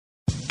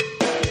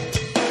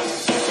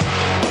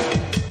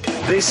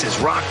This is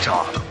Rock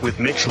Talk with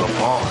Mitch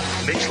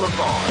LaFon. Mitch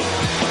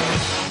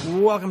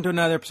LaFon. Welcome to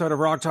another episode of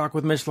Rock Talk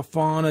with Mitch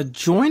LaFon.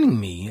 Joining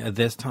me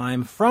this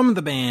time from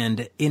the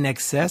band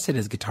INXS, it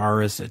is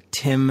guitarist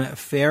Tim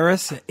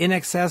Ferriss.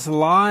 INXS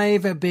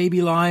Live,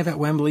 Baby Live at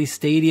Wembley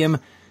Stadium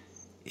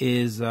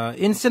is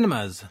in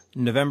cinemas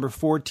November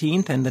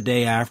 14th and the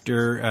day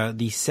after.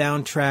 The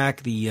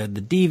soundtrack, the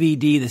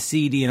DVD, the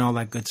CD, and all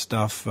that good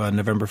stuff,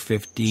 November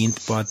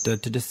 15th.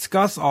 But to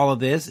discuss all of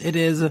this, it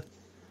is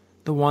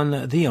the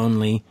one, the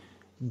only,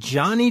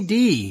 Johnny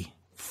D,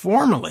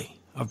 formerly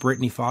of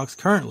Britny Fox,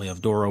 currently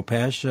of Doro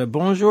Pesh.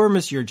 Bonjour,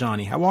 Monsieur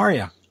Johnny. How are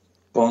you?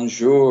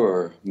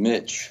 Bonjour,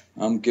 Mitch.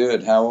 I'm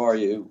good. How are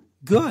you?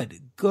 Good.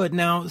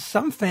 Now,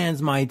 some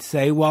fans might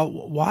say, well,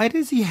 why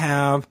does he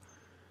have,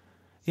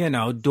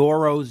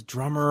 Doro's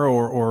drummer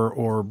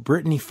or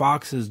Britny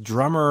Fox's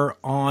drummer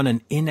on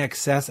an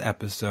INXS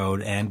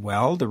episode? And,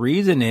 well, the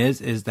reason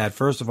is that,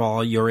 first of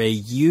all, you're a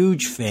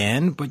huge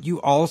fan, but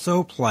you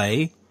also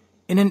play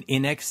in an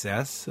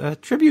INXS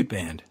tribute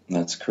band.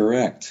 That's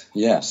correct.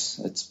 Yes.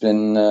 It's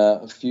been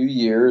a few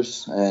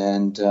years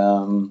and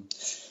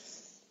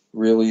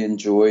really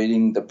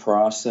enjoying the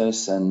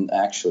process and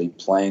actually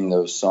playing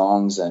those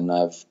songs. And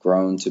I've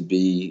grown to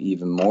be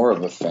even more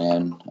of a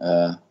fan,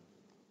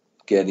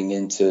 getting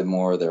into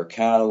more of their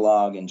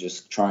catalog and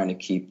just trying to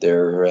keep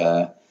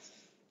their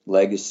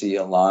legacy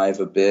alive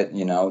a bit.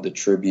 The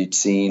tribute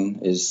scene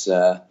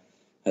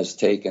has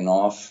taken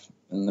off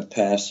in the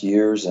past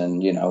years,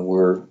 and,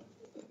 we're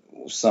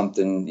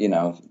something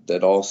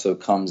that also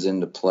comes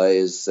into play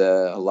is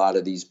a lot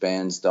of these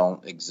bands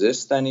don't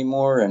exist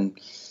anymore, and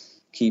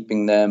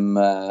keeping them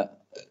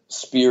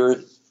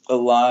spirit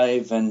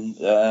alive. And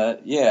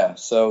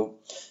so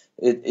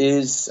it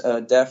is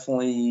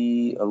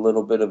definitely a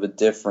little bit of a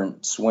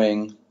different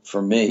swing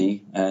for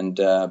me, and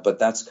but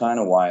that's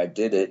kind of why I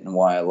did it and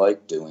why I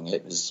like doing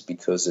it, is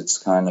because it's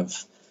kind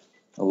of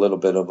a little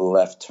bit of a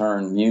left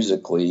turn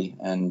musically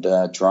and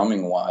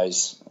drumming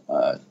wise.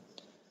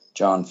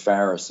 John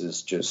Farris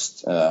is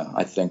just,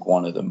 I think,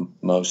 one of the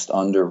most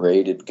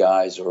underrated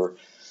guys, or,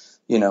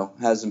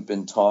 hasn't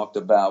been talked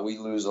about. We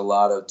lose a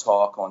lot of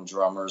talk on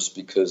drummers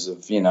because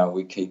of,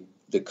 we keep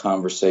the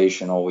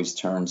conversation always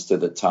turns to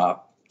the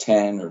top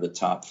 10 or the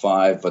top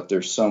 5, but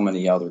there's so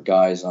many other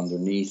guys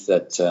underneath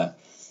that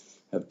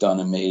have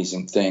done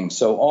amazing things.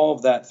 So all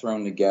of that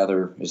thrown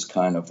together is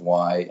kind of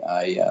why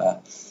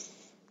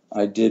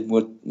I did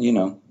what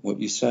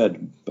you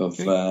said of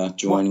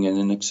joining an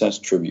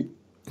INXS tribute.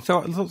 So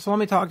let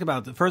me talk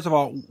about that. First of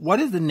all,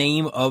 what is the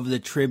name of the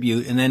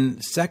tribute? And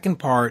then second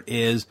part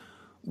is,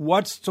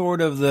 what's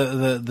sort of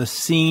the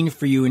scene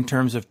for you in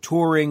terms of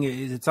touring?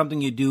 Is it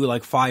something you do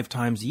like 5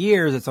 times a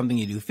year? Is it something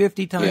you do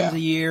 50 times a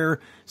year?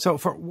 So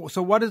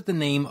what is the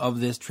name of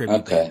this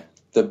tribute band?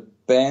 The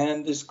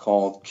band is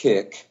called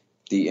Kick,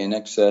 the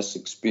INXS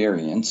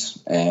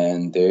Experience,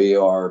 and they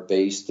are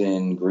based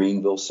in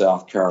Greenville,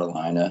 South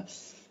Carolina.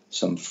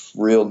 Some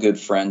real good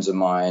friends of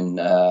mine,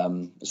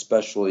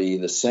 especially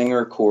the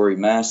singer, Corey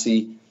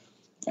Massey.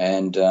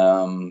 And,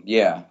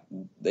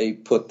 they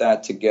put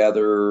that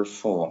together,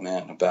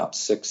 about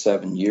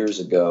 6-7 years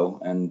ago.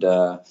 And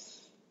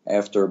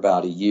after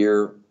about a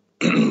year,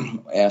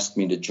 asked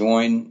me to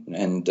join.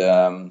 And,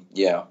 I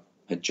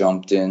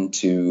jumped in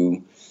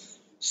to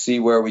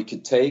see where we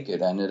could take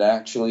it. And it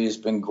actually has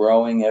been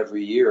growing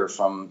every year.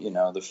 From,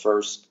 the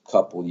first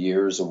couple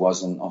years, it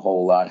wasn't a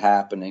whole lot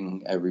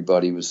happening.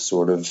 Everybody was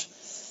sort of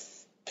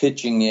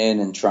pitching in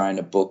and trying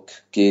to book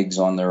gigs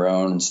on their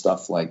own and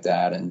stuff like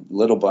that. And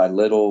little by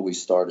little, we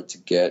started to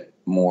get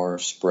more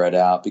spread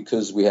out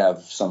because we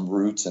have some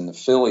roots in the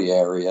Philly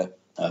area.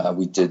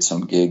 We did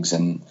some gigs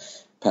in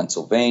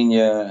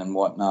Pennsylvania and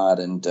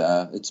whatnot, and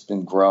it's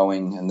been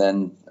growing. And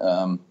then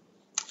a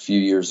few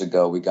years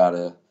ago, we got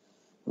a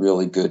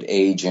really good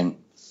agent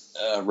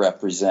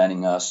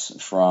representing us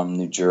from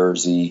New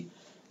Jersey,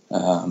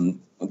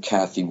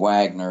 Kathy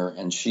Wagner,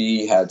 and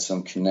she had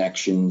some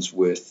connections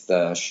with,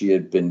 she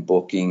had been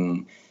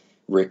booking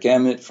Rick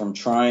Emmett from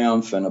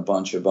Triumph and a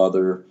bunch of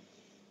other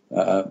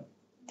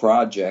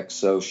projects.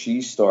 So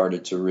she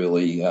started to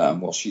really,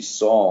 she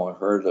saw or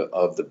heard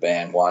of the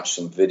band, watched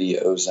some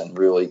videos, and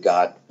really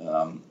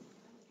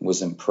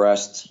was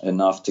impressed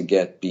enough to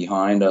get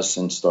behind us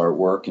and start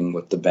working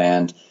with the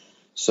band.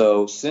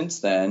 So since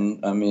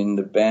then,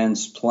 the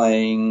band's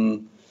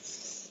playing,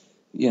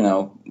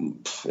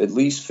 at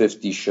least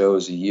 50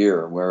 shows a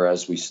year,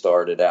 whereas we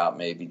started out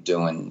maybe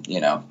doing,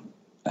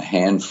 a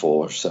handful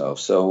or so.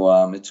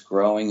 So it's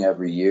growing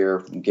every year,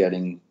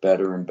 getting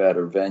better and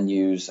better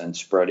venues and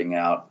spreading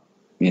out,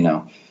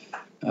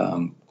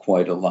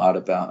 quite a lot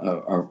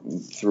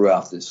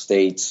throughout the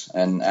States,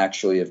 and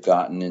actually have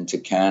gotten into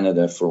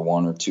Canada for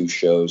 1 or 2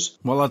 shows.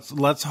 Well,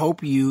 let's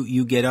hope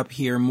you get up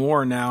here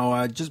more.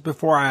 Now, just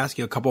before I ask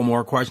you a couple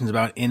more questions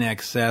about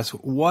INXS,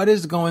 what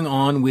is going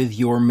on with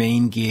your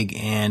main gig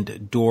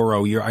and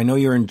Doro? I know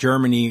you're in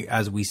Germany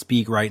as we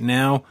speak right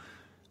now.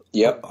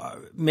 Yep.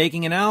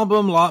 Making an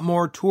album, a lot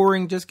more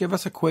touring. Just give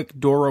us a quick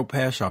Doro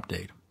Pesh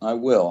update. I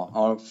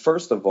will.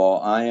 First of all,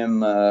 I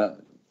am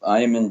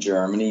I am in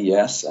Germany,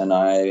 yes, and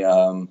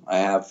I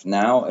have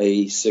now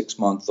a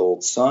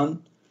 6-month-old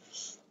son,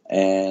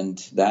 and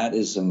that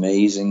is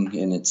amazing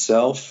in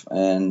itself.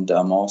 And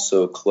I'm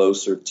also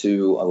closer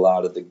to a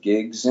lot of the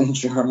gigs in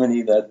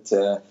Germany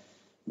that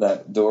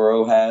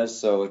Doro has,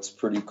 so it's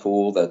pretty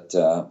cool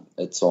that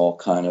it's all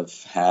kind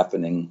of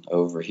happening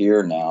over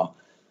here now.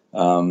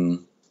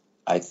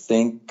 I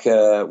think,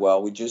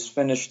 we just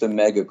finished the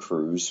mega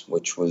cruise,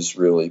 which was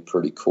really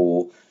pretty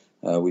cool.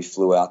 We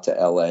flew out to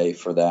LA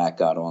for that,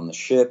 got on the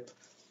ship,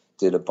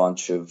 did a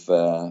bunch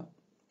of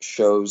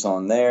shows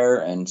on there,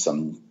 and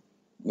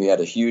we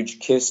had a huge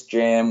Kiss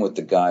jam with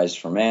the guys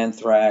from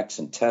Anthrax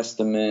and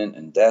Testament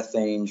and Death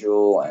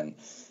Angel and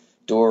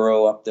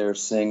Doro up there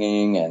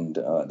singing, and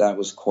that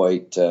was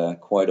quite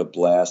a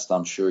blast.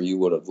 I'm sure you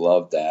would have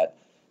loved that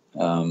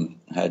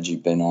had you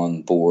been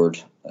on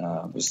board.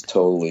 It was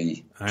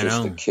totally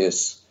just a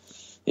Kiss.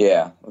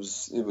 Yeah,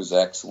 it was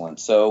excellent.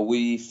 So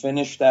we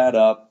finished that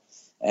up,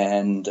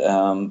 and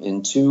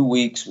in 2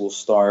 weeks we'll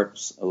start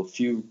a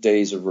few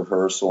days of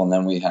rehearsal, and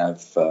then we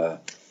have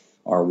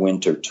our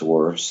winter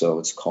tour. So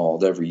it's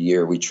called. Every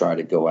year we try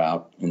to go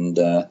out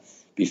and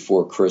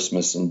before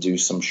Christmas and do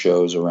some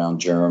shows around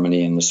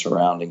Germany and the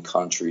surrounding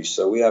countries.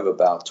 So we have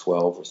about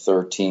 12 or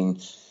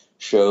 13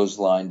 shows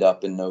lined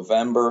up in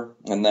November,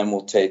 and then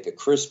we'll take a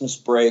Christmas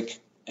break,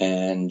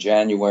 and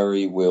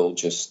January we'll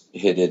just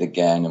hit it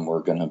again, and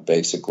we're going to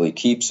basically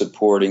keep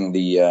supporting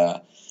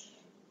the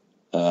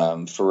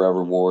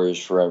Forever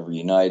Warriors, Forever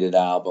United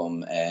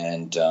album,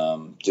 and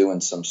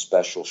doing some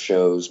special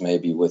shows,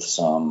 maybe with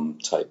some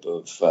type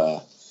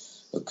of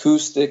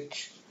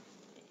acoustic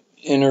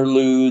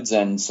interludes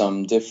and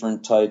some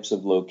different types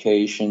of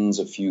locations,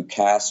 a few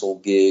castle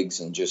gigs,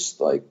 and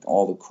just like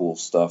all the cool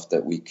stuff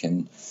that we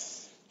can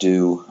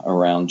do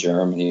around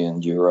Germany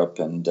and Europe,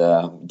 and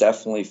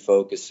definitely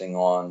focusing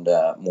on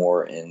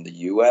more in the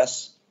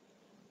U.S.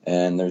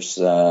 And there's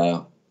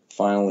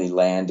finally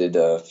landed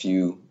a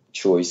few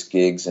choice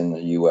gigs in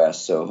the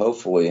U.S. So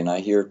hopefully, and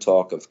I hear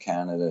talk of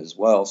Canada as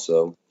well.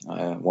 So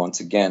I once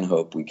again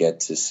hope we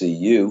get to see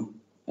you.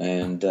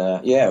 And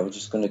we're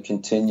just going to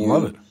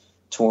continue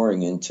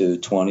touring into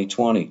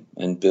 2020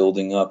 and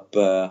building up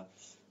a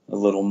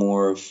little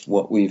more of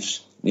what we've,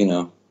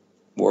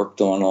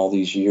 worked on all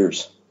these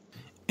years.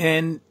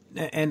 And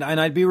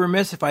I'd be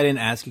remiss if I didn't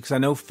ask you, because I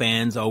know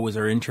fans always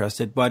are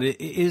interested, but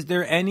is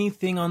there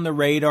anything on the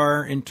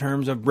radar in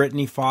terms of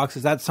Britny Fox?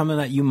 Is that something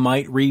that you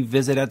might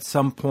revisit at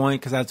some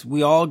point? Because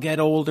we all get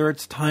older.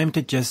 It's time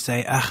to just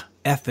say,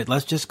 F it,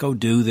 let's just go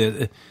do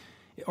this.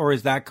 Or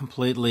is that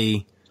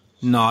completely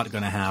not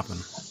going to happen?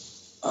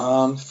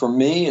 For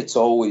me, I'm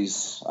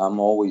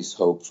always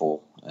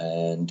hopeful.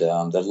 And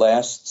the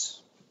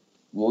last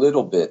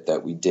little bit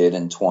that we did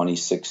in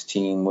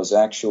 2016 was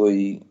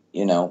actually,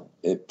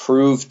 it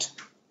proved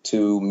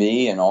to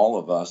me and all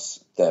of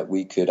us that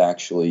we could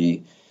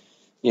actually,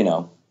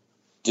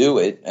 do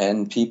it,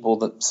 and people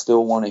that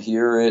still want to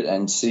hear it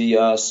and see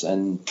us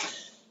and,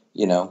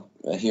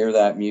 hear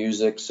that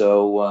music.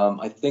 So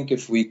I think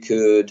if we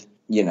could,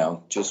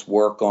 just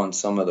work on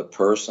some of the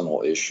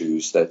personal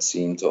issues that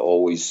seem to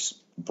always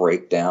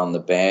break down the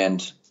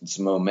band's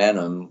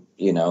momentum,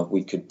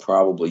 we could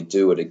probably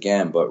do it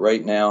again. But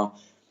right now,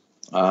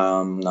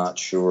 I'm not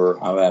sure.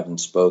 I haven't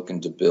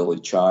spoken to Billy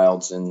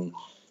Childs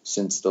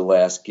since the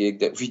last gig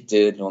that we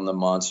did on the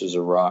Monsters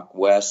of Rock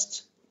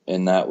West,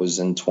 and that was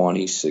in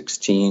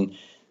 2016.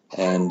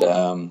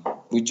 And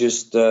we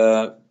just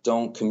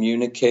don't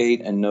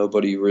communicate, and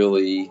nobody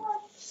really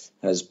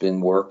has been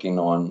working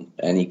on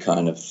any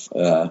kind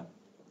of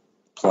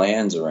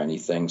plans or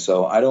anything.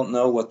 So I don't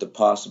know what the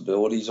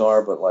possibilities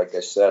are, but like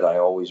I said, I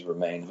always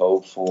remain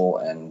hopeful.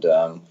 And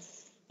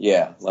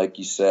like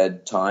you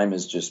said, time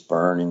is just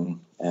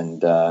burning.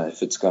 And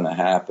if it's going to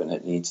happen,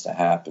 it needs to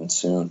happen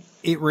soon.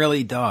 It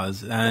really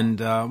does. And,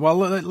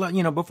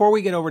 before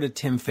we get over to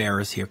Tim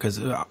Ferriss here, because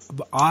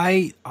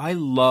I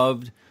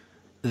loved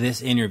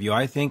this interview.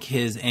 I think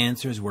his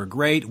answers were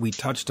great. We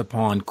touched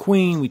upon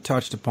Queen. We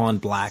touched upon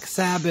Black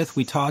Sabbath.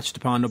 We touched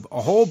upon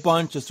a whole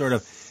bunch of sort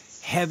of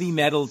heavy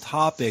metal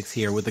topics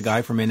here with the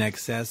guy from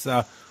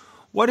INXS.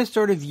 What is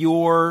sort of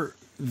your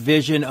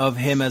vision of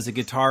him as a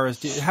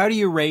guitarist? How do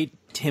you rate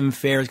Tim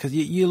Ferriss? Because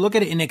you look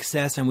at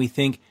INXS and we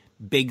think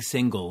big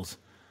singles,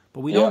 but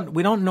we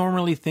don't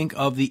normally think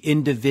of the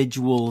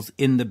individuals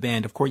in the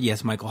band. Of course,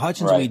 yes, Michael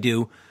Hutchence, we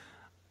do,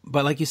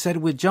 but like you said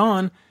with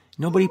John,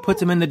 nobody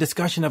puts him in the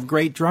discussion of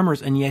great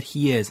drummers, and yet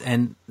he is.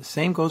 And the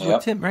same goes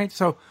with Tim, right?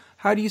 So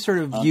how do you sort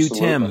of view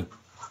Tim?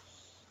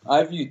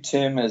 I view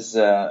Tim as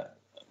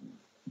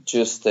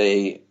just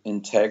a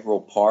integral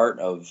part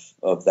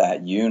of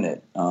that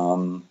unit.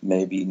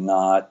 Maybe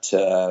not,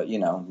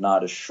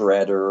 not a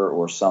shredder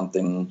or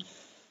something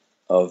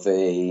of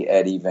a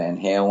Eddie Van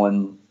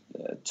Halen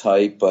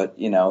type, but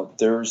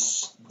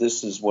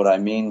this is what I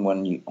mean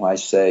when I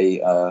say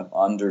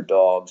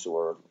underdogs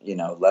or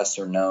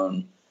lesser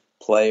known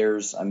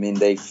players. I mean,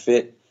 they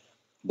fit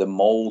the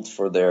mold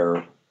for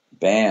their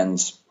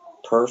bands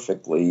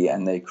perfectly,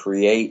 and they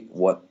create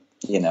what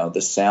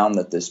the sound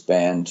that this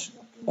band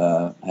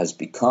has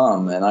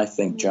become. And I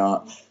think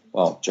John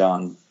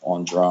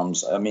on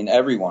drums, I mean,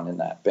 everyone in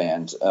that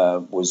band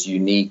was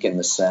unique in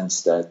the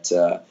sense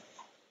that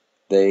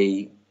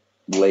they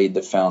laid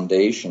the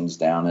foundations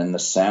down and the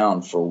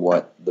sound for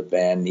what the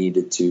band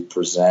needed to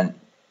present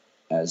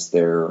as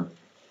their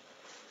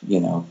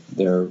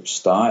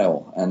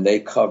style. And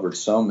they covered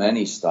so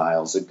many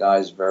styles. The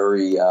guy's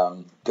very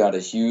got a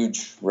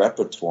huge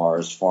repertoire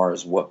as far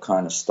as what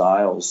kind of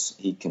styles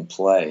he can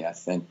play. I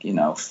think,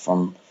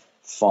 from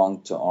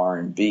funk to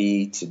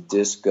R&B to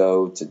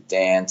disco to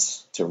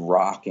dance to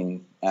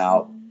rocking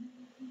out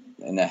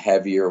in a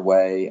heavier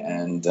way,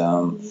 and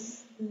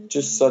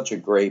just such a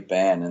great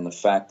band. And the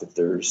fact that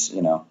there's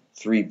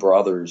three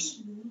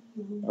brothers,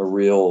 a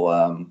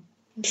real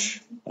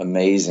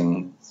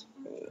amazing.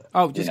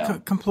 Oh,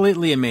 just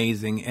completely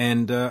amazing.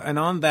 And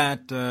on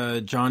that,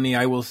 Johnny,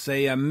 I will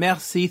say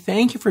merci.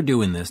 Thank you for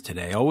doing this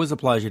today. Always a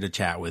pleasure to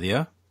chat with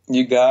you.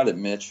 You got it,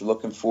 Mitch.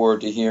 Looking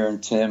forward to hearing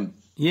Tim.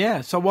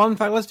 Yeah, so in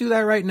fact, let's do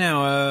that right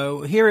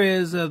now. Here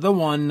is the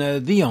one,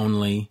 the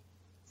only,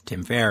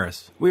 Tim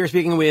Ferriss. We are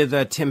speaking with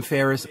Tim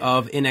Ferriss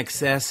of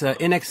INXS.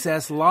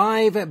 INXS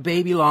Live,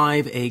 Baby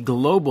Live, a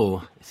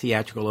global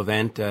theatrical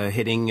event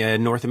hitting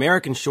North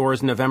American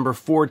shores November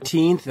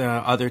 14th,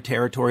 other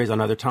territories on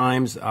other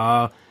times.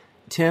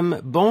 Tim,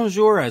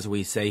 bonjour, as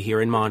we say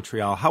here in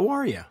Montreal. How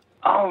are you?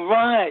 All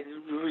right.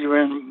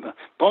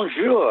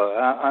 Bonjour.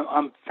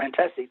 I'm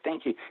fantastic.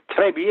 Thank you.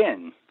 Très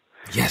bien.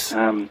 Yes.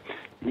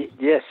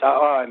 Yes.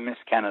 I miss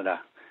Canada.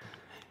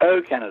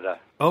 Oh, Canada.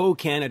 Oh,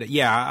 Canada.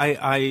 Yeah,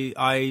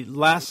 I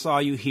last saw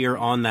you here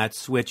on that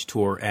Switch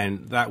tour,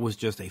 and that was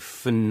just a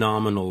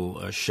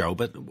phenomenal show.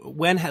 But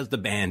when has the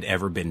band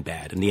ever been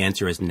bad? And the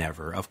answer is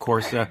never. Of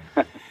course,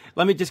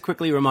 let me just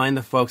quickly remind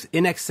the folks,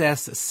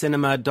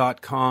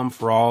 INXScinema.com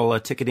for all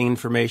ticketing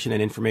information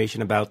and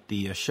information about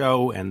the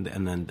show and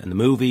the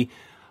movie.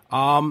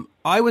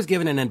 I was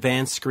given an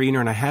advanced screener,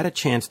 and I had a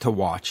chance to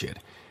watch it.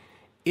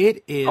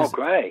 It is... Oh,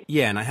 great.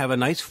 Yeah, and I have a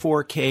nice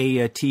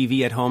 4K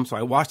TV at home, so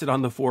I watched it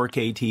on the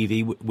 4K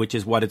TV, which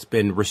is what it's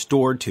been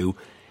restored to.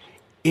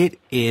 It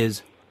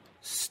is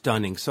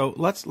stunning. So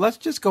let's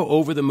just go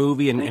over the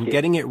movie and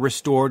getting it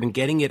restored and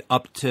getting it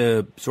up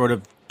to sort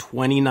of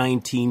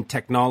 2019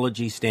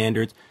 technology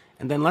standards,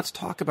 and then let's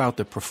talk about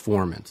the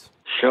performance.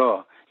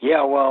 Sure.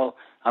 Yeah, well,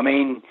 I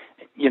mean,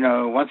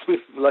 once we've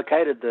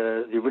located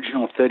the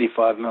original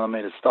 35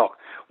 millimeter stock,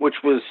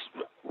 which was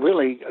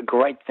really a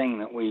great thing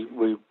that we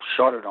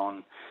shot it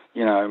on,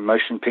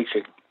 motion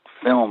picture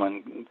film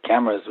and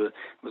cameras. It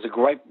was a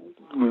great,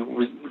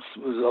 was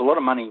a lot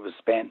of money was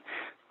spent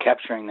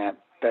capturing that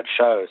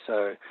show.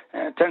 So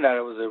it turned out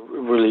it was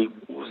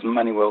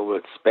money well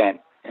worth spent,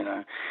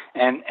 and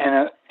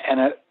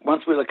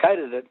once we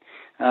located it,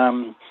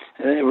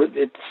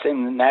 it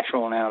seemed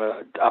natural now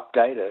to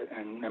update it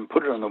and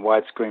put it on the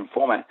widescreen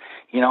format.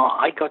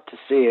 I got to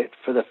see it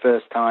for the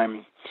first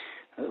time,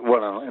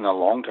 in a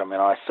long time. I mean,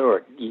 I saw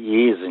it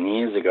years and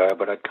years ago,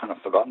 but I'd kind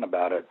of forgotten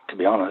about it, to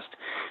be honest.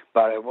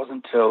 But it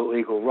wasn't until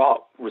Eagle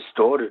Rock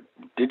restored it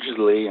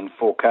digitally in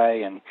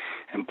 4K and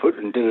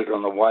did it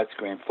on the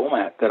widescreen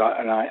format that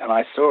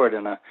I saw it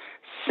in a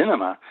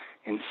cinema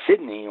in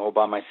Sydney all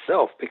by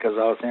myself, because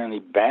I was the only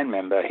band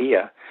member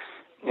here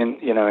in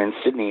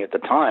Sydney at the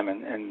time,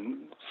 and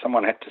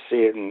someone had to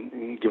see it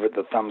and give it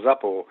the thumbs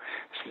up or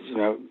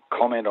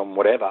comment on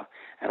whatever,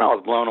 and I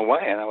was blown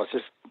away. And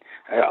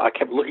I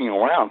kept looking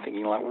around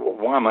thinking, like,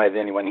 why am I the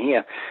only one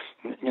here?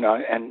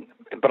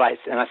 But I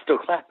still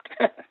clapped.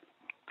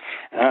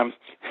 And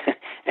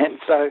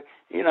so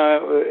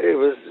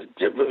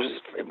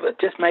it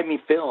just made me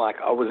feel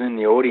like I was in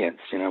the audience,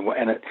 and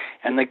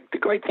the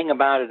great thing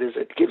about it is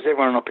it gives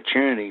everyone an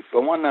opportunity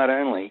for one night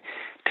only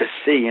to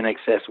see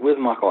INXS with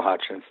Michael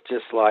Hutchence,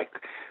 just like,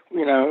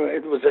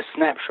 it was a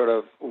snapshot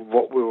of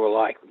what we were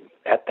like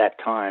at that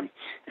time,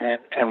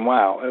 and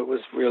wow, it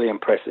was really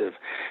impressive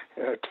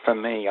for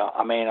me.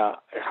 I mean, I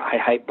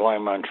hate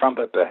blowing my own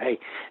trumpet, but hey,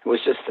 it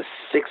was just the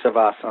six of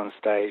us on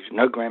stage,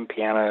 no grand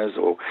pianos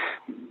or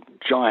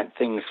giant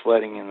things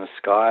floating in the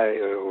sky,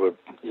 or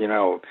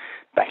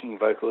backing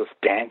vocalists,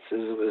 dancers.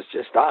 It was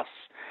just us,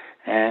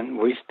 and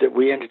we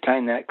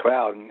entertained that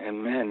crowd,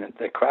 and man,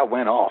 the crowd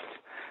went off.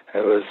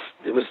 It was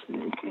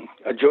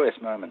a joyous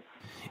moment.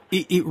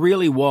 It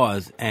really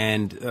was,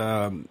 and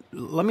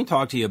let me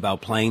talk to you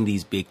about playing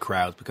these big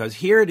crowds, because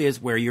here it is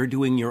where you're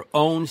doing your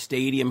own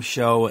stadium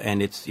show,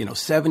 and it's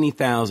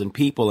 70,000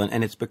 people,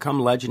 and it's become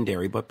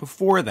legendary. But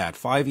before that,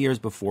 5 years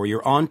before,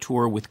 you're on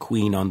tour with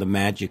Queen on the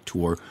Magic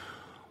Tour.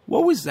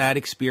 What was that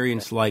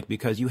experience like?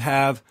 Because you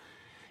have,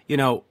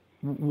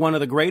 one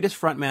of the greatest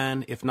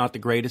frontmen, if not the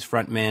greatest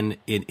frontman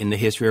in the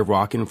history of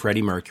rock, and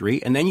Freddie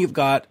Mercury, and then you've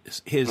got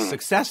his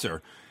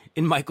successor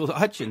in Michael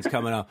Hutchence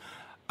coming up.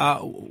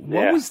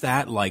 What was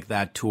that like,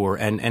 that tour?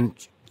 And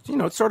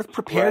it sort of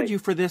prepared you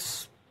for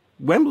this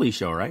Wembley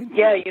show, right?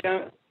 Yeah,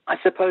 I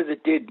suppose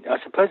it did. I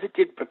suppose it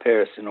did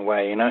prepare us in a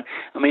way, I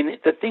mean,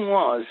 the thing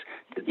was,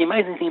 the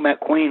amazing thing about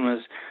Queen was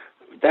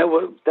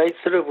they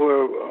sort of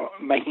were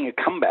making a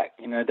comeback.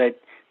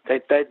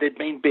 they'd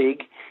been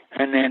big,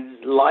 and then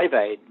Live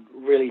Aid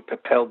really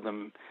propelled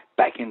them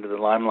back into the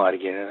limelight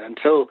again. And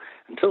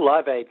until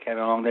Live Aid came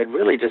along, they'd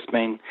really just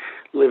been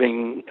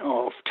living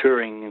off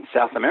touring in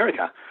South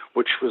America,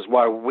 which was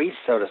why we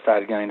sort of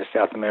started going to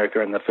South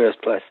America in the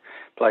first place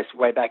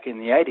way back in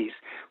the 80s,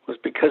 was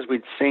because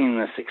we'd seen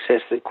the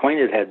success that Queen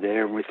had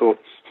there, and we thought,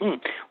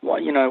 well,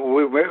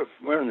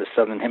 we're in the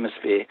Southern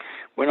Hemisphere.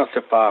 We're not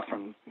so far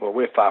from, well,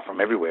 we're far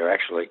from everywhere,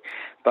 actually,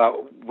 but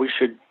we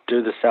should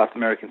do the South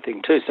American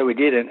thing too. So we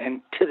did,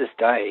 and to this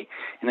day,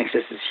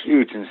 INXS is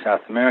huge in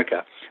South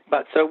America.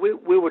 But so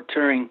we were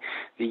touring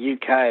the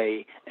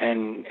UK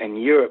and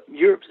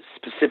Europe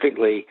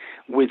specifically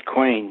with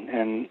Queen,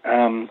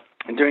 and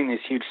doing these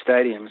huge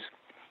stadiums.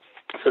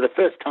 So the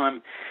first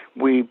time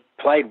we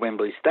played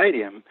Wembley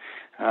Stadium,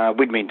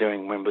 we'd been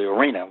doing Wembley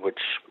Arena, which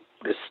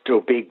is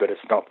still big, but it's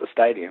not the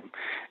stadium,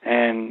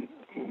 and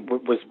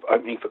was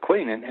opening for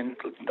Queen. And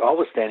I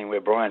was standing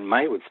where Brian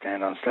May would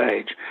stand on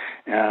stage,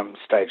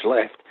 stage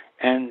left,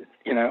 and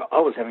I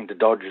was having to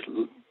dodge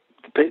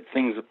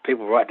things that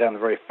people right down the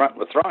very front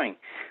were throwing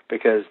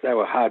because they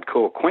were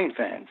hardcore Queen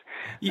fans.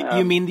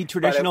 You mean the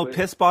traditional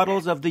piss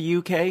bottles of the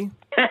UK?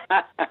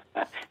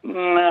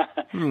 No,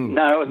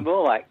 it was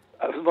more like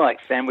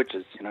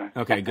sandwiches,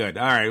 Okay, good.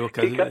 All right,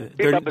 because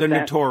they're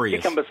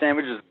notorious. Cucumber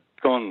sandwiches,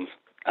 scones.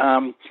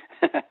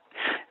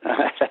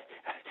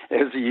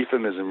 It was a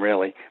euphemism,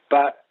 really.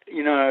 But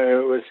it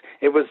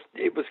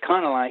was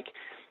kind of like,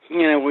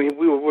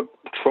 we were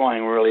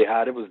trying really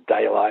hard. It was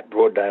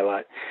broad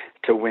daylight,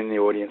 to win the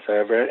audience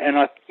over.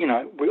 And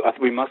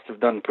we must have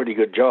done a pretty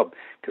good job,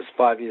 because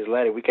 5 years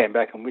later we came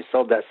back and we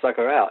sold that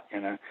sucker out.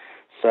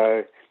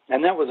 So,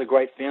 and that was a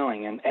great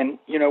feeling. And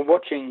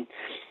watching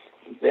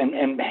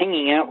and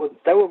hanging out with,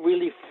 they were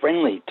really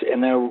friendly,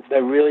 and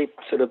they really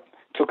sort of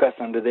took us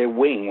under their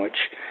wing,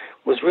 which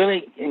was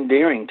really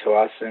endearing to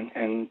us.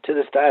 And to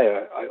this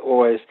day, I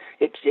always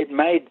it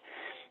made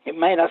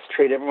us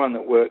treat everyone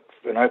that worked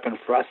and opened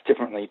for us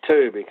differently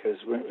too, because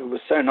it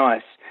was so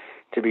nice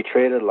to be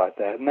treated like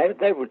that. And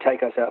they would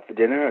take us out for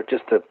dinner,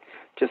 just the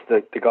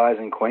guys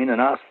in Queen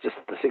and us, just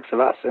the six of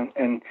us,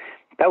 and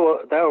they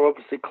were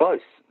obviously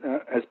close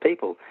as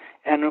people.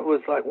 And it was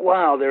like,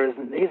 wow,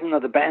 here's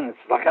another band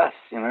that's like us,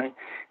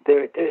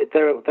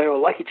 They're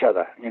all like each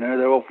other,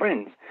 they're all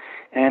friends,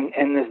 and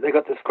they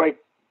got this great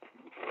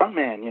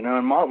frontman,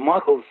 and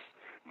Michael's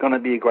going to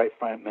be a great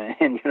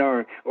frontman,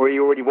 or he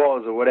already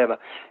was, or whatever.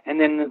 And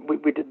then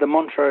we did the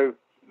Montreux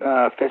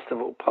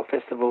pop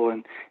festival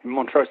in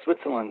Montreux,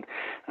 Switzerland,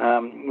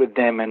 with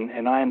them,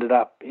 and I ended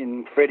up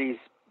in Freddie's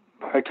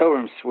hotel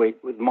room suite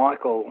with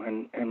Michael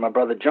and my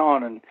brother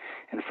John and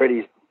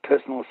Freddie's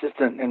personal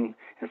assistant, and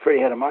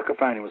Freddie had a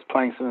microphone and was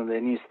playing some of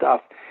their new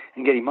stuff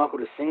and getting Michael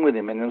to sing with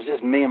him, and it was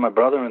just me and my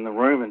brother in the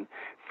room and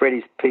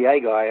Freddie's PA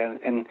guy,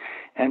 and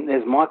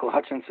there's Michael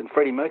Hutchence and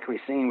Freddie Mercury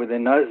singing with their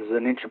noses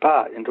an inch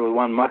apart into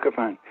one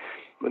microphone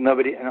with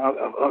nobody, and it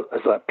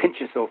was like a pinch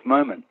yourself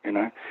moment,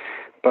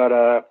 But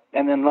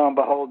and then lo and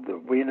behold,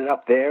 we ended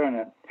up there, and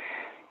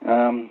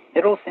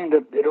it all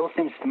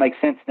seems to make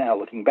sense now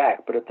looking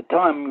back. But at the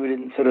time, we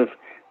didn't sort of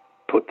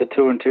put the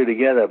two and two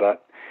together.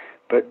 But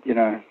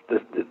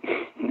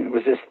it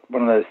was just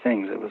one of those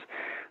things. It was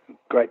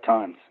great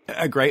times.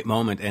 A great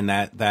moment, and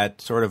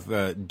that sort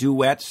of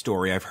duet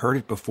story. I've heard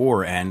it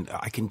before, and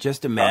I can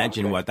just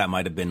imagine what that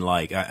might have been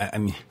like. I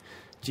mean,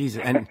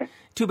 Jesus, and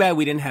too bad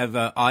we didn't have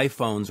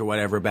iPhones or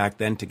whatever back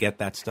then to get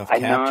that stuff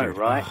captured. I know,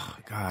 right? Oh,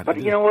 God. But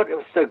you know what? It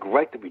was so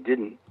great that we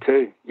didn't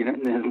too.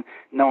 There's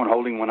no one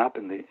holding one up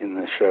in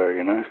the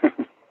show.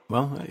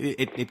 Well,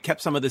 it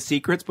kept some of the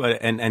secrets,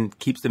 but and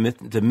keeps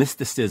the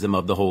mysticism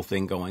of the whole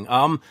thing going.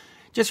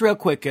 Just real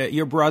quick,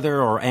 your brother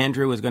or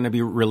Andrew is going to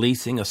be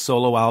releasing a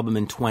solo album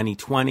in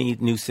 2020.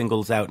 New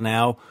singles out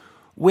now.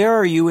 Where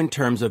are you in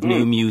terms of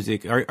new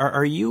music?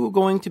 Are you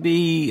going to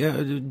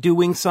be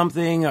doing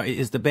something?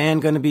 Is the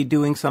band going to be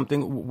doing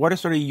something? What are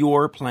sort of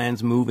your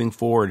plans moving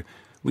forward?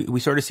 We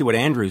sort of see what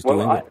Andrew's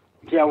doing. I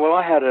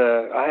had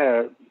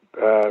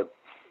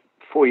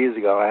 4 years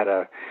ago. I had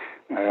a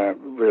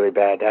really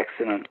bad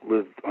accident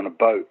on a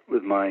boat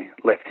with my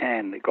left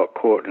hand that got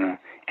caught in an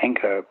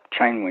anchor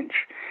chain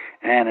winch,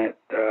 and it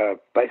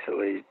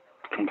basically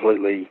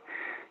completely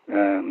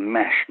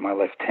mashed my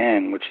left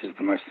hand, which is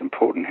the most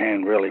important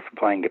hand really for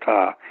playing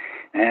guitar,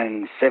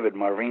 and severed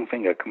my ring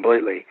finger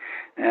completely.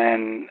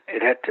 And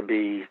it had to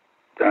be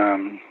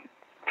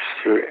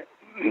through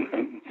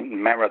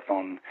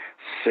marathon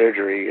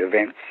surgery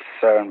events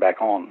sewn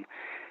back on.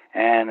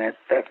 And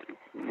that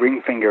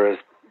ring finger is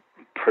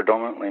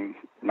predominantly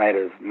made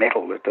of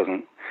metal. It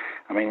doesn't,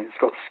 it's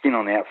got skin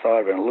on the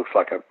outside, and it looks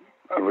like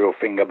a real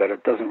finger, but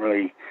it doesn't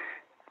really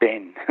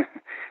bend.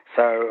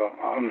 So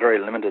I'm very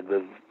limited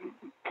with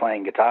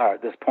playing guitar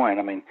at this point.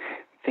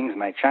 Things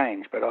may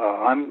change, but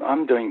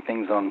I'm doing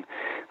things on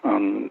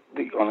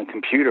the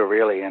computer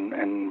really,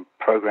 and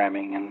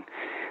programming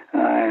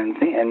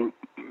and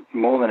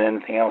more than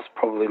anything else,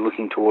 probably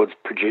looking towards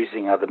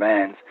producing other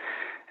bands.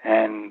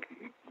 And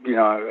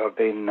I've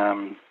been,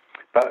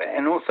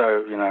 and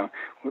also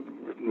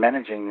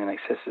managing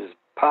INXS's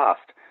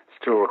past.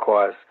 still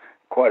requires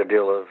quite a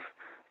deal of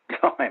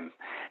time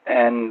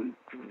and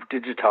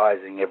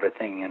digitizing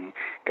everything and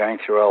going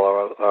through all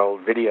our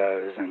old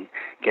videos and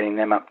getting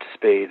them up to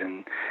speed,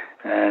 and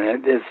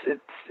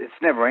it's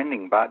never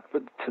ending. But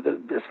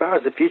as far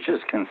as the future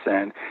is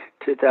concerned,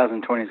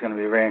 2020 is going to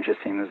be very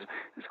interesting.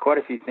 There's quite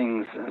a few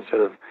things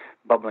sort of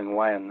bubbling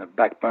away on the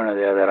back burner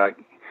there that I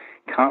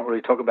can't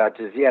really talk about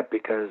just yet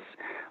because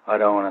I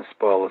don't want to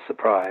spoil the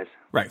surprise.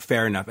 Right,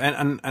 fair enough.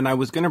 And I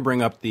was going to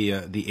bring up the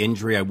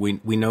injury.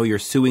 We know you're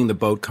suing the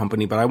boat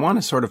company, but I want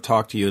to sort of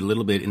talk to you a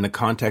little bit in the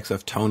context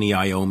of Tony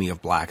Iommi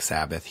of Black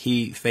Sabbath.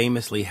 He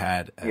famously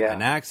had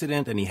an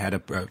accident, and he had a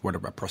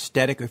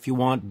prosthetic, if you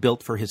want,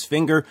 built for his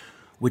finger,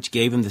 which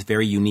gave him this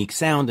very unique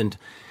sound. And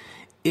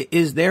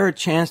is there a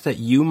chance that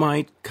you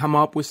might come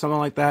up with something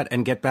like that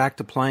and get back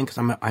to playing?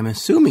 Because I'm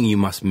assuming you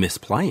must miss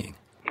playing.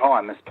 Oh,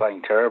 I miss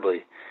playing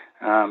terribly.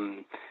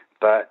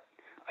 But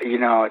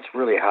it's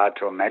really hard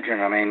to imagine.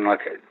 I mean,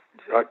 like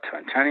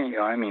Tony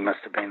Iommi must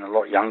have been a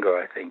lot younger,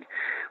 I think,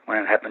 when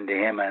it happened to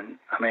him. And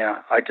I mean,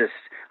 I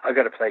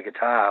got to play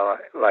guitar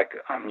like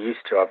I'm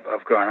used to.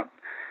 I've grown up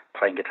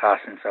playing guitar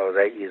since I was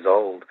 8 years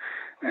old,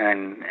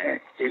 and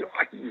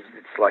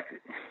it's like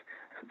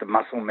the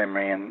muscle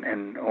memory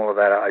and all of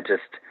that.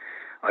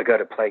 I go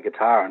to play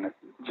guitar, and it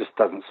just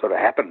doesn't sort of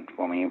happen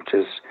for me, which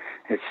is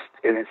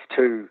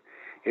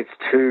it's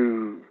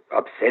too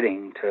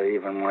upsetting to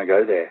even want to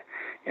go there.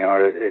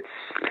 It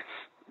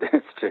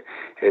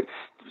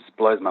just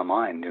blows my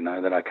mind,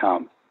 that I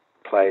can't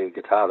play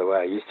guitar the way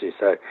I used to.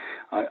 So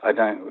I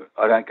don't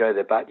go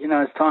there. But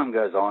as time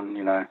goes on,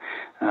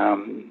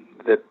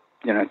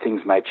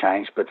 things may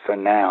change. But for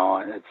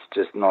now, it's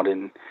just not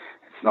in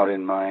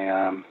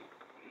my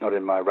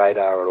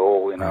radar at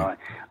all. Right.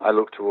 I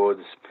look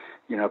towards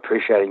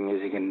appreciating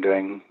music and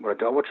doing what I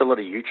do. I watch a lot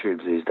of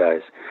YouTubes these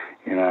days,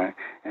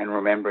 and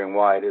remembering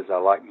why it is I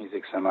like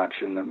music so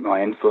much and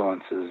my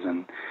influences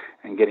and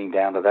getting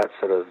down to that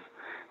sort of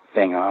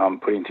thing. I'm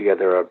putting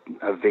together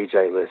a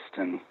VJ list,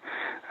 and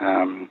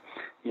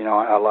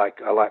I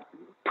like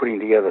putting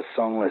together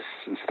song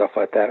lists and stuff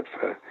like that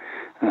for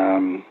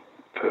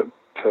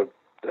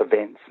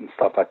events and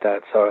stuff like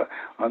that. So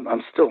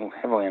I'm still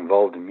heavily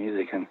involved in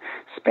music and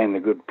spend a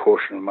good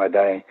portion of my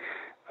day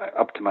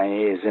up to my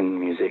ears in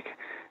music,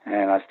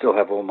 and I still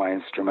have all my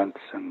instruments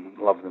and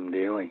love them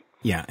dearly.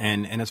 Yeah,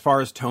 and as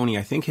far as Tony,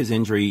 I think his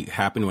injury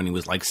happened when he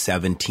was like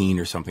 17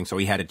 or something, so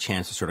he had a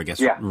chance to sort of,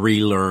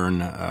 relearn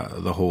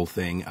the whole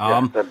thing.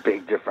 That's a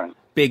big difference.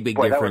 Big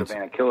Boy, difference. That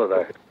would have been a killer,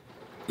 though.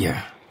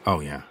 Yeah. Oh,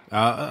 yeah.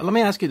 Let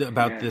me ask you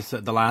about this,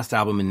 the last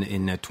album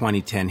in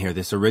 2010 here,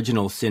 this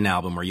original Sin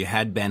album where you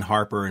had Ben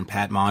Harper and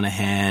Pat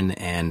Monahan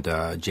and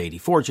J.D.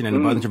 Fortune and a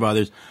bunch of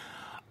others.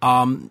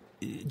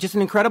 Just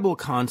an incredible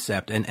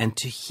concept, and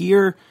to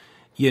hear,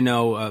 Ben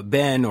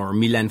or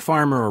Mylène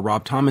Farmer or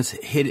Rob Thomas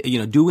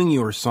doing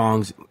your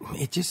songs,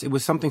 it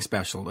was something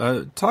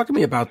special. Talk to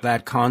me about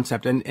that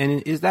concept, and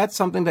is that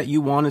something that you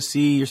want to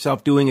see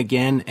yourself doing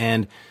again?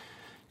 And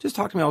just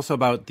talk to me also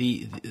about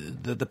the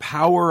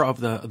power of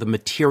the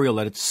material,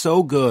 that it's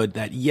so good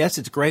that, yes,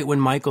 it's great when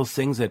Michael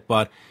sings it,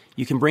 but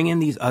you can bring in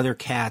these other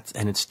cats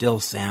and it still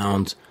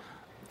sounds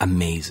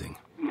amazing.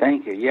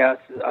 Thank you. Yeah,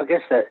 I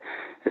guess that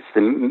it's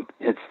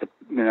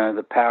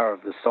the power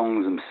of the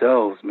songs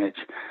themselves, Mitch.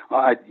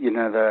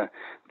 The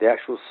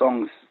actual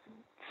songs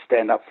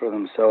stand up for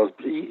themselves.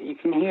 You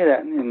can hear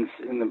that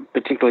in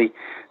particularly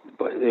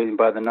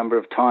by the number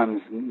of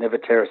times "Never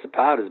Tear Us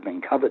Apart" has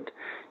been covered.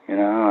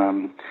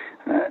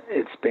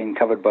 It's been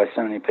covered by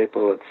so many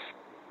people. It's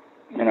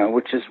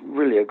which is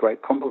really a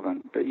great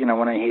compliment. But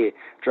when I hear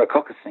Joe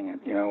Cocker sing it,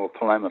 or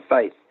Paloma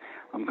Faith,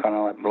 I'm kind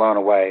of like blown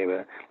away.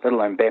 Let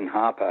alone Ben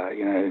Harper,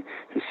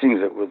 who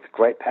sings it with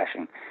great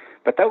passion.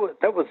 But that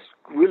was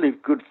really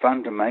good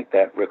fun to make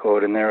that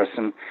record. And there are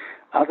some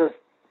other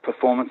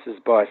performances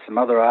by some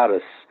other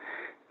artists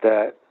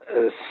that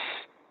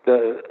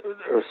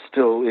are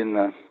still in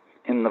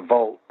the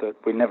vault that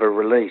we never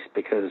released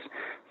because,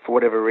 for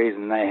whatever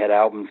reason, they had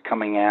albums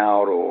coming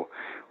out or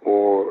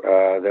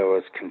there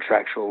was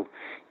contractual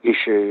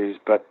issues.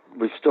 But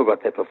we've still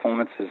got their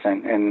performances,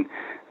 and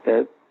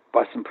they're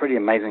by some pretty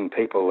amazing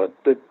people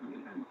that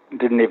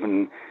didn't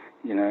even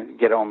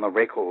get on the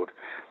record.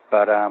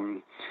 But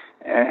some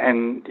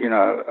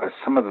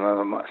of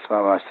them are some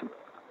of my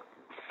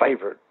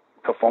favorite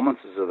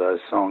performances of those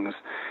songs,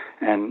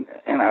 and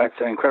it's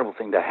an incredible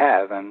thing to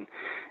have, and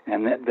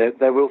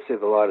they will see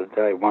the light of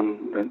day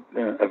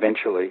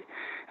eventually.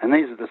 And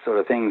these are the sort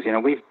of things,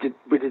 we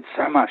did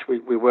so much.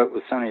 We worked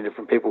with so many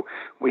different people.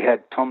 We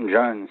had Tom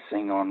Jones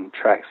sing on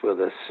tracks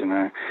with us,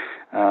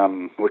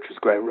 which was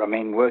great. I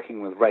mean,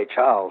 working with Ray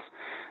Charles,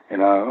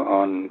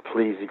 on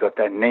Please You Got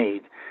That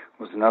Need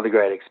was another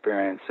great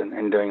experience,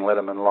 and doing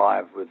Letterman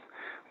Live with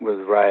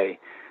Ray.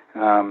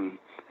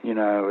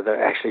 That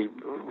actually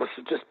was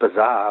just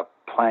bizarre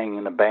playing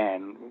in a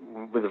band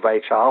with Ray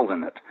Charles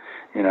in it.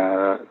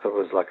 That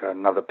was like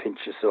another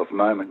pinch yourself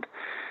moment.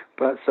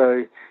 But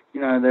so,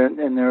 there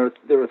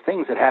are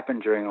things that happen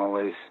during all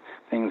these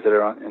things that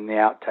are in the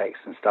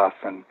outtakes and stuff,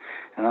 and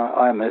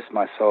I immerse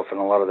myself in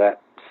a lot of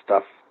that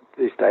stuff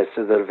these days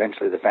so that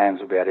eventually the fans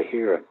will be able to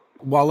hear it.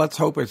 Well, let's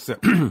hope it's...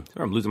 I'm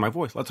losing my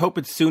voice. Let's hope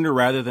it's sooner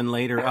rather than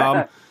later.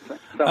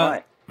 So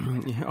I.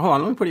 Hold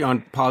on, let me put you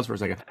on pause for a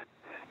second.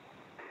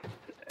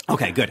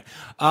 Okay, good.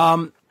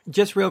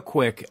 Just real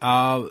quick,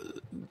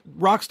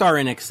 Rockstar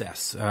in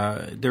Excess.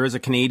 There is a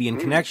Canadian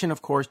connection,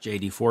 of course,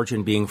 J.D.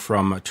 Fortune being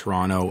from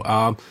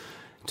Toronto.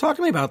 Talk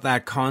to me about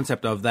that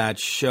concept of that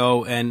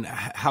show and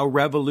how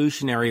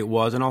revolutionary it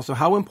was, and also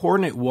how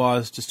important it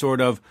was to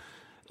sort of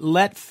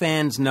let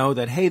fans know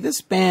that, hey,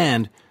 this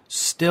band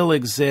still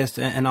exists.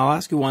 And I'll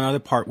ask you one other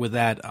part with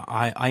that.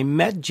 I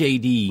met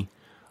JD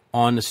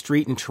on the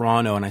street in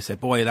Toronto, and I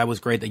said, boy, that was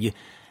great that you...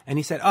 And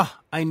he said,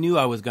 I knew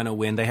I was going to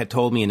win. They had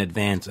told me in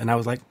advance. And I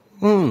was like,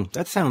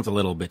 that sounds a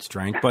little bit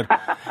strange. But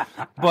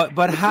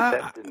how...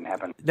 That didn't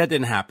happen. That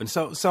didn't happen.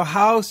 So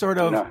how sort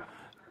of... No.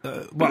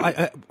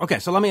 Okay,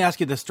 so let me ask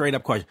you this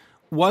straight-up question.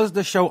 Was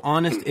the show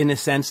honest in a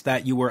sense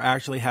that you were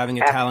actually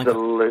having a talent...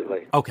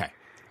 Absolutely. Okay.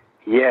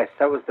 Yes,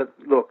 that was the...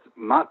 Look,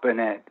 Mark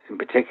Burnett in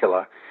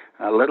particular,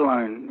 let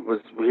alone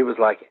he was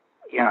like,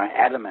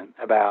 adamant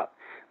about,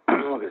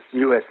 look, it's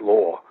U.S.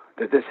 law,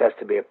 that this has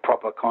to be a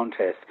proper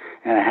contest,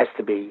 and it has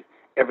to be,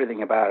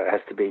 everything about it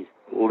has to be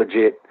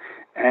legit,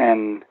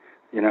 and,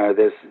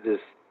 there's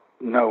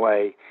no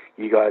way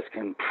you guys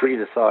can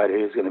pre-decide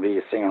who's going to be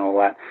your singer and all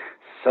that.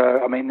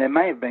 So, I mean, there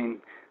may have been,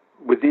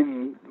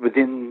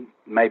 within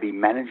maybe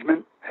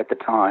management at the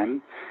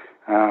time,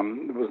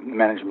 it wasn't the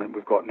management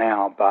we've got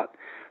now, but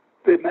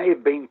there may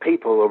have been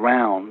people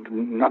around,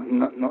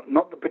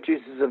 not the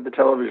producers of the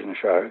television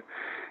show,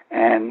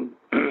 and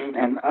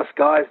us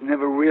guys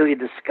never really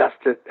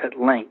discussed it at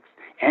length.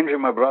 Andrew,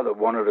 my brother,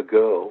 wanted a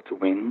girl to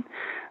win,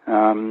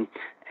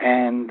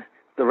 and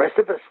the rest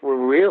of us were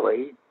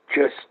really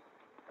just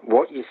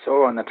what you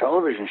saw on the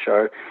television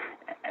show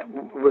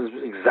was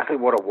exactly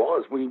what it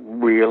was. We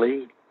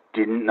really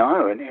didn't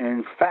know, and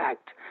in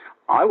fact,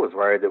 I was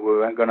worried that we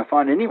weren't going to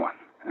find anyone.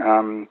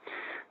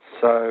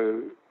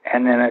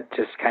 And then it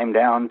just came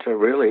down to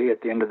really,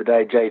 at the end of the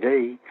day,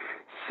 JD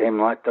seemed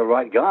like the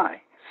right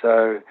guy.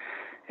 So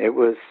it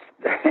was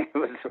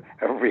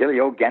a really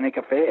organic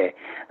affair.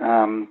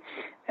 And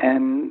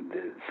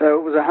so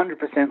it was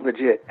 100%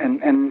 legit.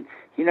 And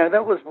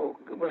that was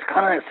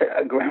kind of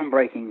a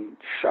groundbreaking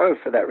show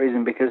for that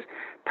reason, because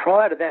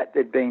prior to that,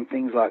 there'd been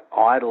things like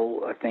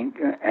Idol, I think,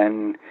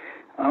 and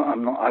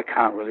I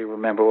can't really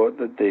remember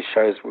what these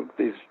shows were,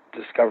 these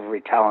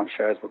Discovery talent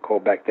shows were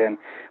called back then,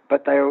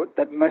 but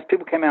most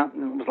people came out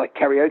and it was like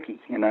karaoke,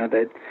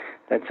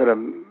 they'd sort of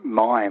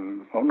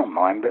mime, well, not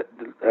mime, but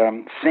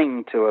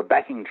sing to a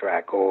backing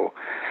track, or,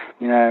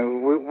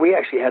 we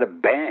actually had a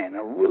band,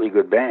 a really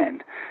good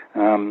band,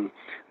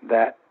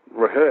 that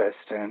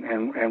rehearsed, and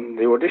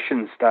the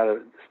auditions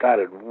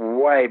started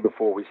way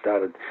before we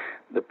started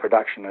the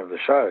production of the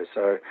show.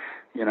 So,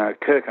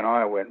 Kirk and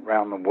I went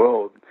around the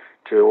world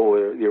to all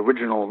the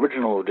original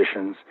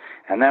auditions,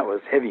 and that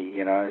was heavy,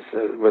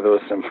 so where there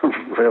was some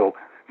real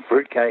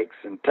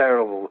fruitcakes and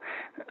terrible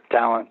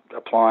talent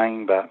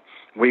applying, but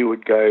we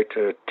would go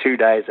to 2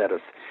 days out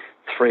of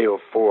 3 or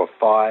 4 or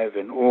 5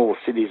 in all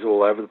cities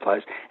all over the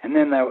place, and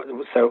then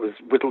so it was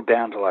whittled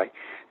down to like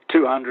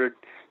 200.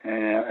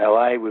 In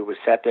LA, we were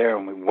sat there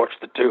and we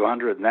watched the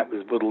 200, and that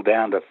was whittled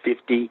down to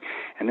 50,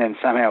 and then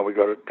somehow we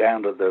got it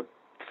down to the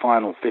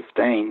final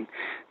 15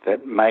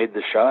 that made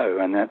the show,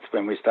 and that's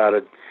when we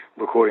started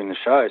recording the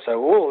show. So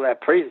all of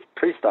that pre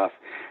stuff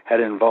had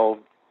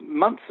involved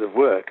months of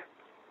work,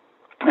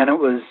 and it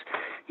was,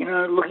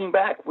 looking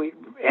back,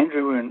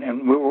 Andrew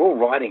and we were all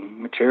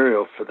writing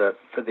material for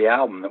the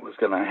album that was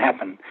going to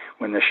happen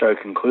when the show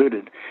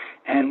concluded,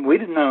 and we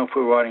didn't know if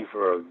we were writing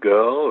for a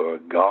girl or a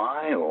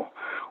guy or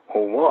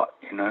what,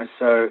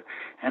 So,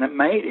 and it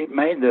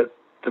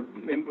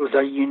was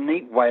a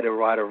unique way to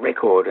write a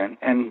record,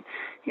 and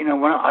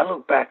when I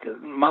look back,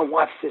 my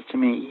wife says to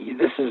me,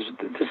 "This is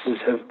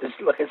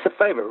look, it's a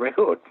favorite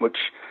record," which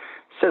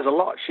says a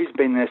lot. She's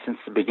been there since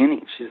the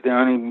beginning. She's the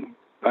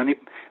only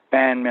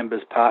band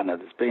member's partner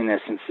that's been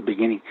there since the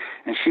beginning,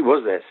 and she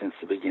was there since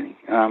the beginning.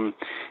 And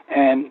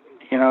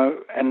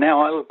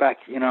now I look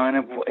back, and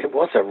it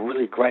was a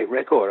really great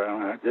record.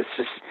 It's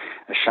just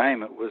a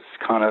shame it was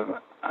kind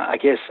of, I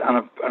guess,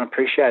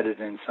 unappreciated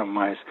in some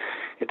ways.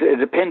 It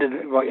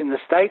depended, like in the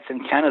States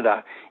and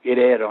Canada, it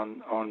aired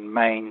on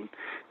main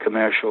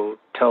commercial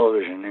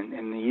television.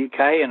 In the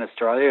UK and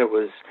Australia, it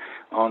was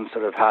on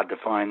sort of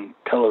hard-to-find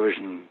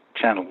television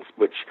channels,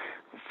 which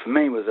for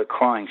me was a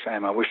crying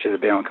shame. I wished it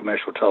had been on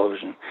commercial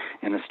television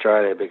in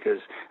Australia, because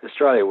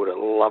Australia would have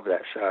loved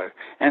that show.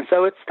 And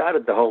so it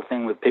started the whole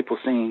thing with people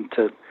singing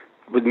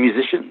with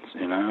musicians,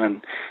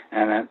 and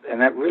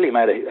that really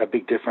made a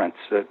big difference.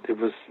 It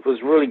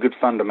was really good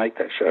fun to make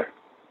that show.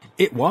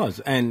 It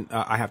was, and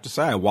I have to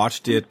say, I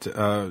watched it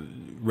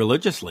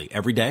religiously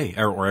every day,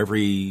 or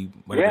every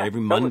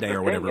Monday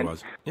or whatever it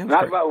was. Yeah,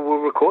 we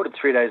recorded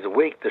 3 days a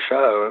week, the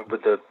show,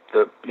 with the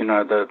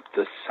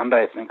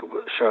Sunday, I think,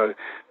 show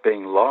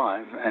being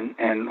live, and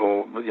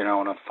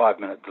on a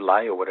 5-minute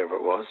delay or whatever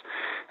it was,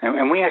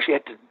 and we actually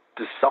had to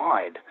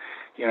decide,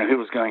 who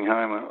was going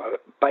home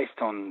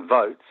based on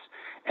votes.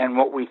 And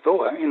what we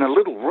thought in a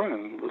little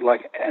room,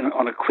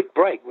 on a quick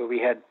break where we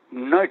had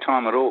no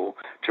time at all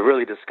to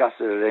really discuss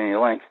it at any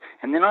length.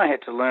 And then I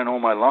had to learn all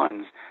my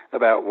lines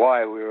about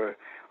why we were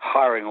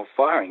hiring or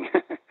firing,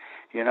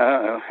 and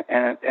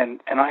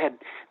I had,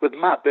 with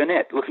Mark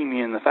Burnett looking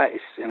me in the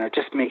face,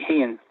 just me,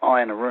 he and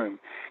I in a room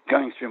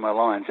going through my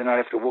lines, and I'd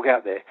have to walk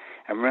out there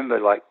and remember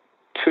like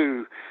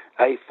 2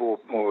 A4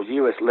 or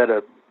US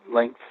letter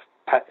length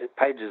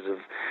pages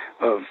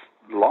of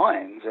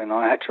lines, and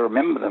I had to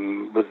remember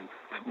them with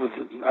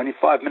only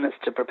 5 minutes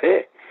to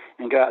prepare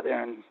and go out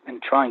there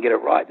and try and get it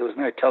right. There was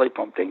no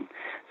teleprompting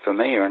for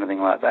me or anything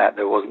like that.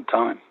 There wasn't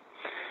time.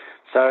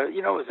 So,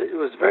 it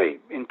was very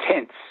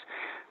intense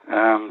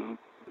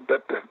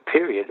but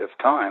period of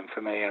time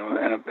for me,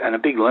 and a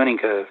big learning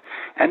curve.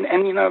 And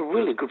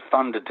really good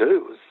fun to do.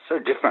 It was so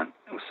different.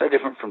 It was so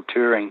different from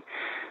touring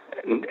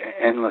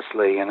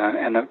endlessly, and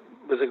it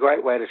was a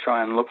great way to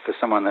try and look for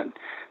someone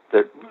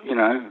that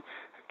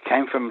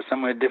came from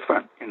somewhere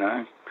different,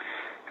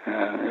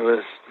 It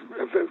was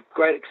a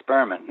great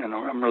experiment, and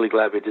I'm really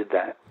glad we did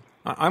that.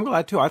 I'm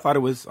glad too. I thought it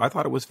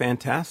was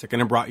fantastic,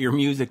 and it brought your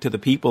music to the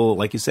people,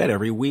 like you said,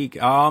 every week.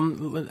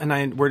 And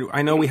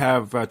I know we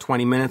have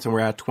 20 minutes, and we're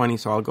at 20,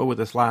 so I'll go with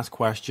this last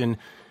question.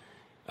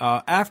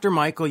 After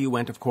Michael, you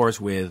went, of course,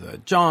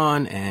 with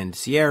John and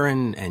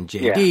Ciaran and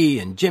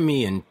JD and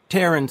Jimmy and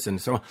Terence and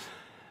so on.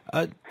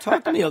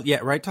 Talk to me,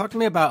 Talk to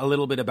me a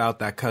little bit about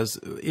that, because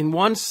in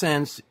one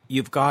sense,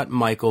 you've got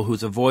Michael,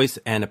 who's a voice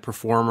and a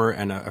performer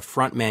and a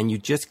front man you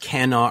just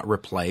cannot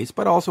replace,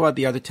 but also at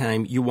the other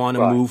time, you want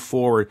to move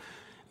forward.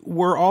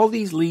 Were all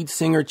these lead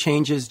singer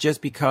changes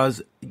just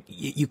because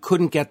you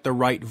couldn't get the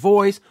right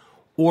voice,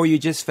 or you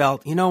just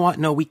felt, you know what,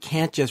 no, we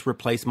can't just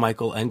replace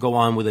Michael and go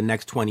on with the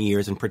next 20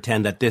 years and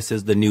pretend that this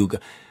is the new guy?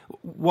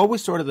 What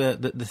was sort of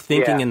the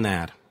thinking in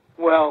that?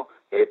 Well,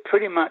 it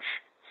pretty much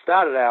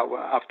started out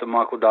after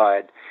Michael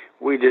died.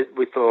 We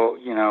thought,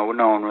 no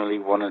one really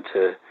wanted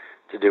to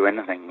do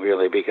anything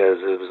really, because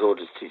it was all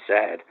just too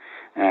sad.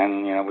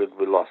 And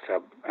we lost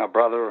our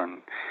brother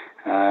and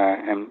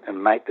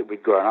mate that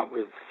we'd grown up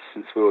with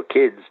since we were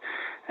kids,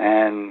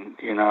 and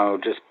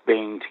just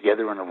being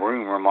together in a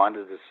room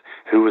reminded us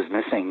who was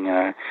missing.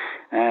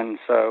 And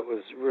so it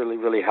was really,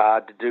 really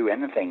hard to do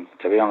anything,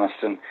 to be honest.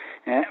 And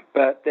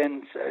but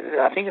then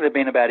I think it had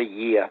been about a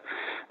year,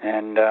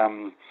 and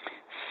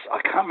I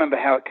can't remember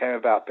how it came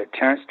about, but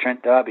Terence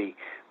Trent D'Arby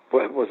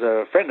was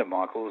a friend of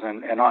Michael's,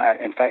 and I,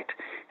 in fact,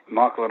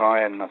 Michael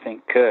and I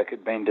think Kirk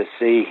had been to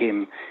see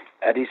him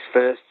at his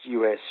first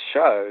US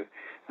show,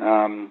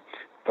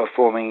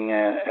 performing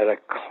at a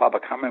club. I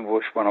can't remember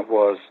which one it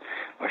was.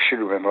 I should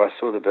remember. I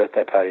saw the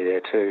birthday party there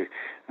too,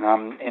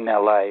 in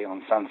LA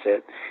on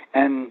Sunset,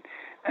 and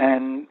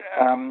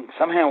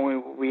somehow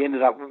we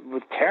ended up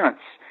with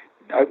Terence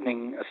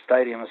opening a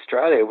Stadium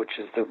Australia, which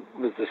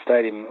was the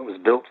stadium that was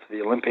built for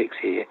the Olympics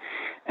here,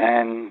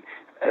 and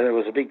there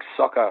was a big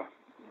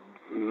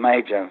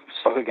major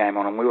soccer game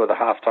on, and we were the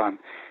half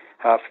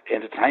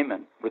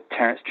entertainment with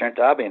Terence Trent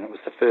D'Arby, and it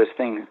was the first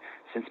thing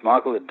since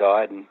Michael had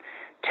died, and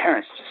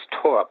Terence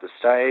just tore up the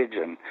stage,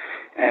 and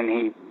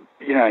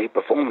he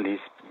performed his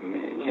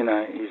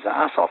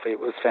ass off. It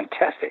was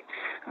fantastic,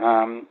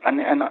 and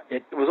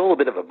it was all a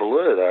bit of a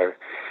blur though,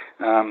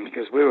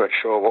 because we weren't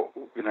sure what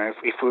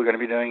if we were going to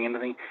be doing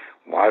anything,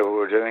 why we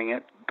were doing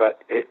it,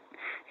 but it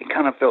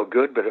kind of felt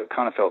good, but it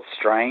kind of felt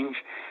strange.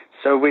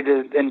 So we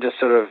then just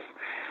sort of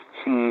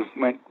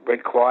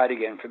went quiet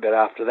again for a bit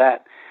after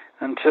that,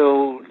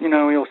 until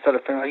we all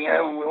started feeling,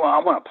 I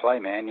want to play,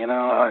 man.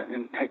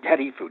 How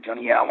do you feel,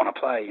 Johnny? Yeah, I want to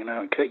play.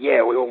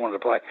 Yeah, we all wanted to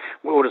play.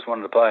 We all just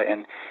wanted to play,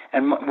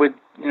 and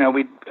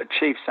we'd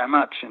achieved so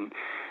much, and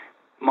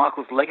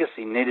Michael's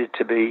legacy needed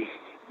to be,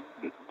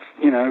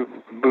 we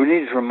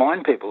needed to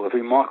remind people of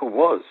who Michael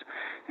was,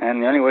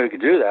 and the only way we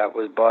could do that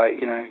was by,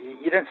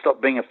 you don't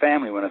stop being a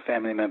family when a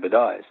family member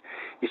dies.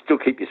 You still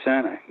keep your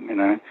surname. You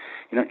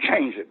don't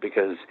change it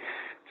because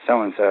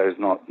so and so is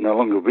no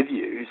longer with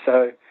you.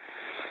 So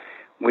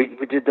we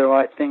did the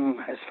right thing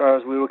as far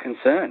as we were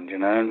concerned,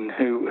 and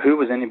who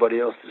was anybody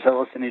else to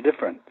tell us any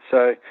different?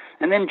 So,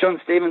 and then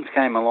John Stevens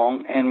came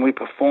along, and we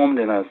performed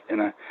in a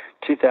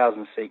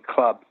 2,000-seat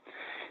club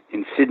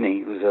in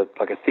Sydney. It was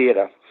like a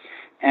theatre,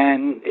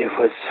 and it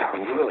was a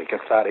really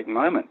cathartic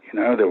moment.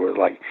 There were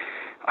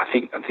I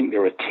think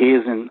there were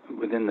tears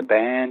within the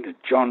band.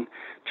 John's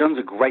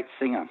a great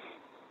singer.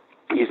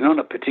 He's not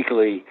a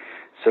particularly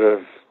sort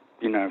of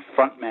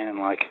front man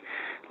like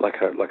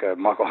a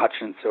Michael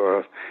Hutchence or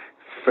a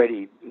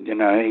Freddie.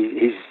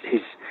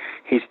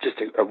 He's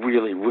just a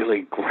really,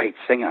 really great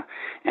singer,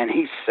 and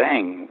he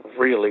sang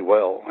really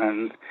well,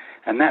 and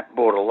that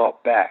brought a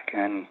lot back,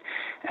 and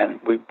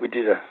we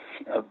did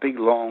a big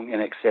long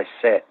INXS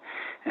set,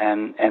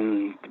 and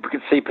we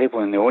could see people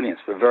in the audience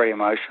were very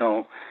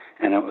emotional,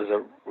 and it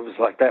was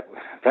like that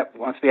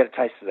once we had a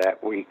taste of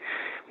that, we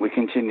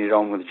continued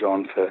on with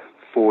John for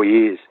 4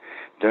 years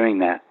doing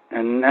that,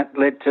 and that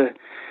led to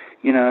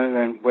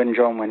and when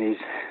John went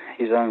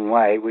his own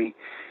way, we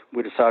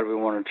decided we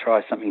wanted to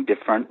try something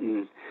different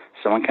and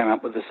someone came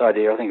up with this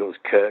idea, I think it was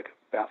Kirk,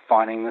 about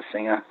finding the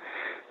singer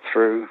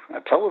through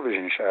a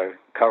television show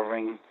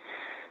covering,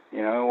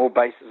 all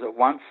bases at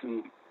once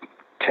and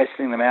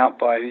testing them out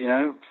by,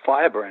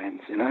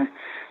 firebrands,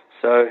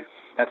 So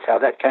that's how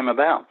that came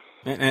about.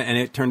 And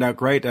it turned out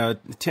great.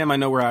 Tim, I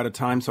know we're out of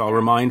time, so I'll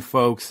remind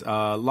folks,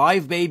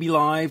 Live Baby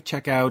Live,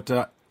 check out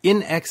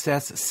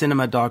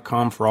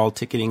inexcesscinema.com for all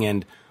ticketing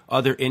and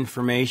other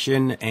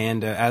information.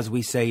 And as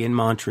we say in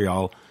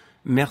Montreal,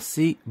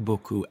 merci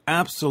beaucoup.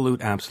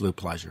 Absolute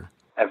pleasure.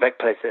 Avec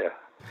plaisir.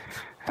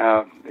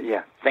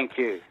 Thank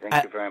you.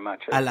 Thank you very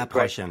much. À la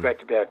prochaine. Great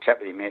to be able to chat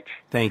with you, Mitch.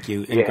 Thank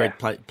you. And great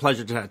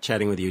pleasure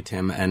chatting with you,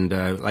 Tim. And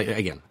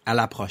again, à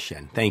la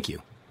prochaine. Thank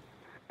you.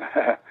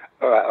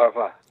 All right, au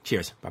revoir.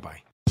 Cheers.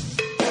 Bye-bye.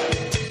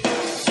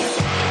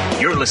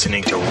 You're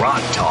listening to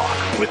Rock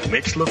Talk with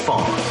Mitch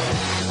LaFon.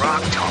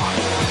 Rock Talk.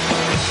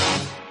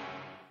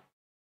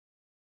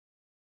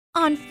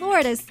 On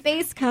Florida's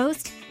Space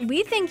Coast,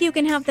 we think you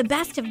can have the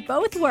best of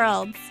both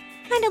worlds.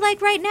 Kind of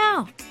like right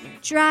now.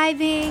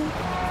 Driving,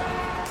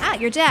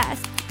 at your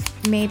desk,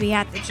 maybe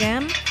at the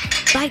gym,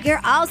 but you're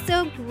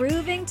also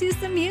grooving to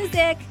some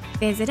music.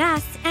 Visit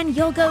us and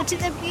you'll go to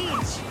the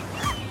beach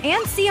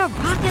and see a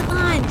rocket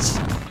launch.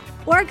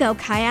 Or go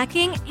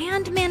kayaking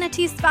and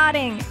manatee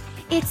spotting.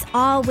 It's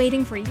all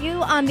waiting for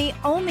you on the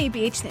only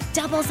beach that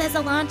doubles as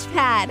a launch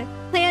pad.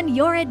 Plan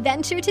your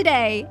adventure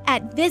today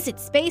at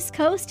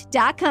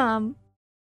visitspacecoast.com.